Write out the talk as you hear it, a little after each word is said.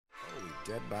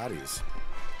Dead bodies.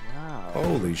 Wow.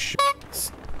 Holy shit.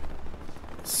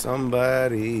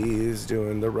 Somebody's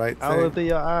doing the right thing. How will be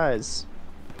your eyes?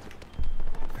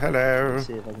 Hello. Let's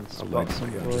see if I can spot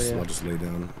some for you. I'll just lay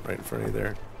down right in front of you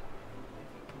there.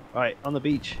 Right, on the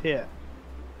beach, here.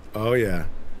 Oh, yeah.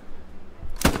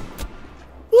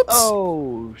 Whoops.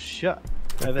 Oh, shut.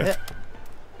 Over here.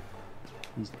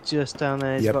 He's just down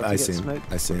there. He's about to get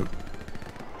smoked. I see him.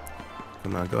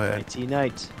 Come on, go ahead. Nighty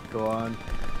night. Go on.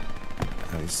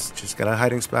 He's just got a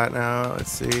hiding spot now.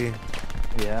 Let's see.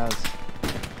 He has.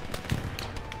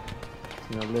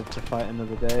 He's gonna live to fight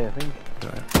another day, I think.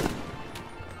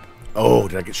 Oh,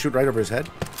 did I shoot right over his head?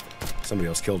 Somebody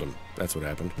else killed him. That's what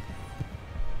happened.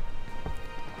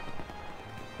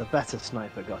 The better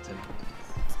sniper got him.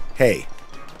 Hey.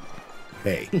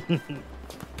 Hey.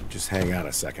 Just hang on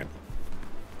a second.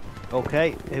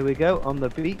 Okay, here we go on the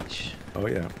beach. Oh,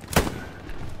 yeah.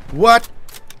 What?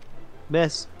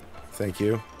 Miss. Thank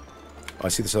you. Oh, I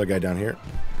see this other guy down here.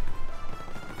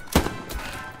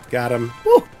 Got him.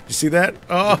 Woo! You see that?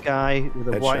 Oh, the guy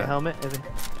with a white helmet.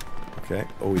 Okay.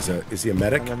 Oh, is he a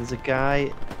medic? And then there's a guy.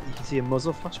 You can see a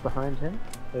muzzle flash behind him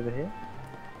over here,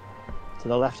 to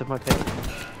the left of my ping.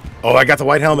 Oh, I got the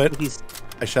white helmet.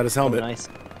 I shot his helmet. Oh, nice.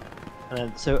 And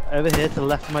then, so over here to the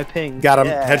left of my ping. Got him.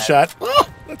 Yeah. Headshot. Oh,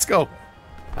 let's go.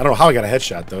 I don't know how I got a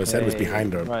headshot though. His head was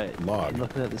behind a log. I'm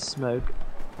looking at the smoke.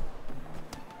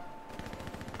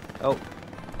 Oh.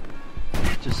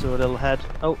 Just saw a little head.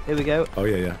 Oh, here we go. Oh,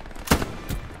 yeah, yeah.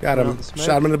 Got him.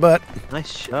 Shot him in the butt.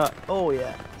 Nice shot. Oh,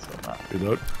 yeah.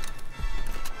 Reload.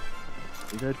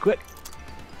 Reload quick.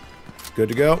 Good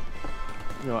to go.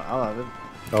 You know what? I'll have him.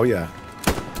 Oh, yeah.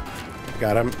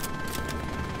 Got him.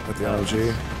 With the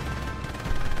LMG.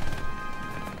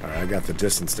 Alright, I got the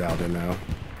distance dialed in now.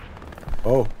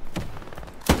 Oh.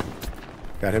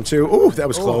 Got him too. Ooh, that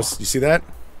was close. You see that?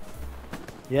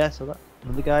 Yeah, so that.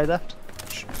 Another guy left.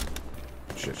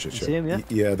 Shit. You see him, yeah?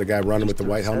 Yeah, the guy running with the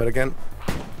white helmet again.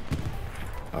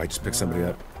 Oh, I just picked somebody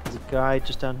up. There's a guy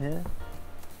just down here.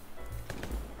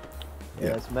 Yeah,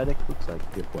 there's a medic, looks like.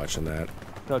 Yep, watching that.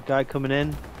 Got a guy coming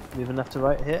in, moving left to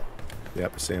right here.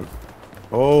 Yep, see him.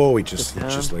 Oh, he just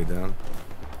laid down.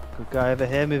 Good guy over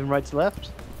here, moving right to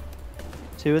left.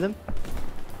 Two of them.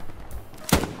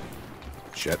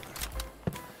 Shit.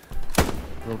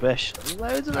 Rubbish.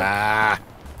 Loads of them. Ah!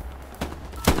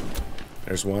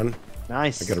 There's one.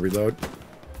 Nice. I gotta reload.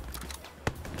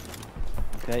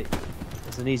 Okay.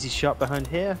 There's an easy shot behind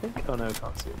here, I think. Oh no, I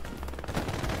can't see it.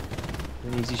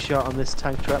 An easy shot on this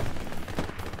tank trap.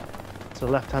 To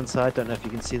the left hand side, don't know if you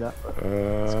can see that. But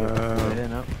here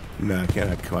now. No, I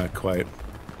can't quite.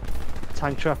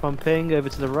 Tank trap on ping, over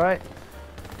to the right.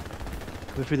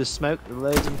 Coming through the smoke, the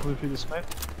loads of them coming through the smoke.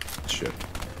 Shit.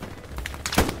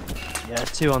 Yeah,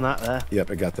 two on that there.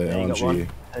 Yep, I got the LMG. Got one.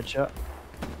 Headshot.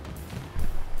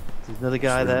 There's another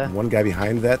guy there. One guy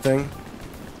behind that thing.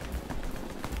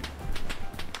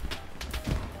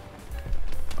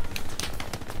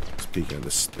 Speaking of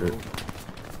this,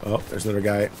 oh, there's another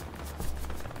guy.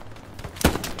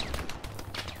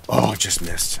 Oh, just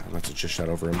missed. I must have just shot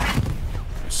over him.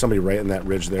 Somebody right in that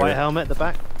ridge there. White helmet at the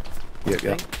back.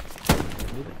 Yep.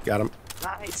 Got him.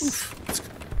 Nice. Oof.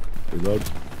 Reload.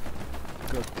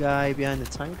 Got a guy behind the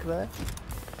tank there.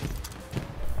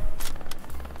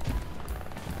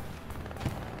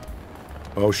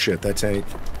 Oh shit, that tank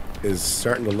is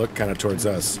starting to look kind of towards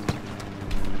us.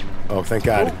 Oh, thank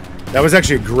God. Ooh. That was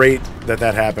actually great that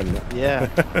happened. Yeah.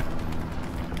 The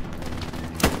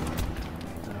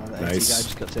nice. guy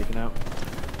just got taken out.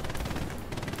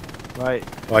 Right.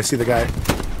 Oh, I see the guy.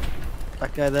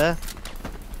 That guy there.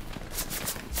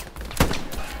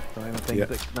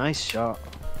 Yep. Nice shot.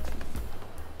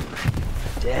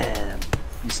 Damn.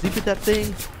 You sleep with that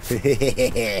thing?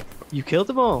 You killed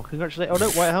them all. Congratulations. Oh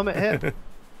no, white helmet hit.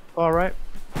 All right.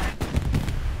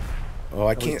 Oh,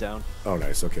 I can't. Down. Oh,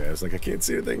 nice. Okay, I was like, I can't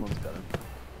see anything.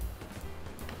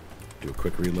 Do a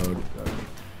quick reload.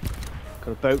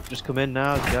 Got a boat just come in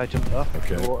now. The guy jumped off.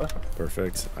 Okay. The water.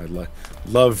 Perfect. I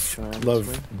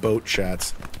love boat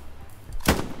shots.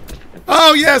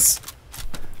 Oh yes.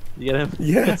 You get him?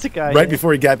 Yeah. That's a guy. Right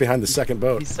before he got behind the second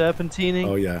boat. He's serpentining.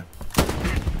 Oh yeah.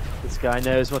 This guy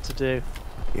knows what to do.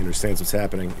 He understands what's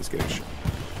happening. He's getting shot.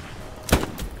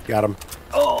 Got him.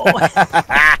 Oh!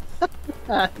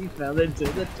 He fell into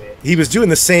the pit. He was doing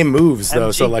the same moves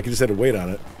though, so like he just had to wait on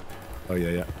it. Oh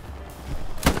yeah.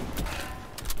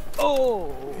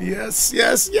 Oh! Yes.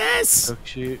 Oh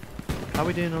shoot. How are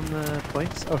we doing on the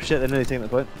points? Oh shit, they're nearly taking the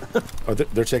point. Oh,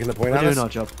 they're taking the point on us? We're doing our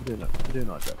job. We're doing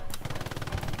our job.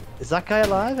 Is that guy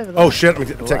alive over there? Oh shit, I'm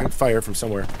taking fire from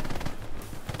somewhere.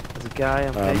 There's a guy.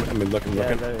 I'm looking.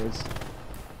 Yeah, there he is.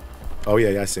 Oh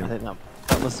yeah, I see I him. think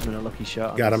that must have been a lucky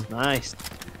shot. Got him. Nice.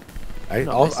 I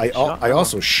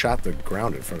also shot the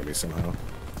ground in front of me somehow.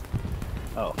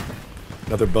 Oh.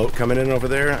 Another boat coming in over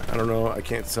there. I don't know. I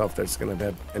can't tell if that's gonna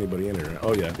have anybody in it.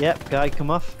 Oh yeah. Yep. Guy, come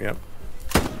off. Yep.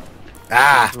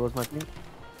 Ah. Towards my feet.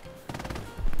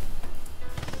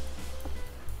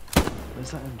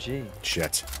 Where's that MG?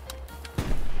 Shit.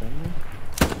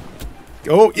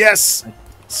 Oh yes.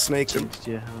 Snaked him.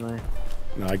 You, haven't I?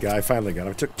 No, I finally got him.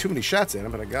 I took too many shots at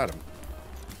him, but I got him.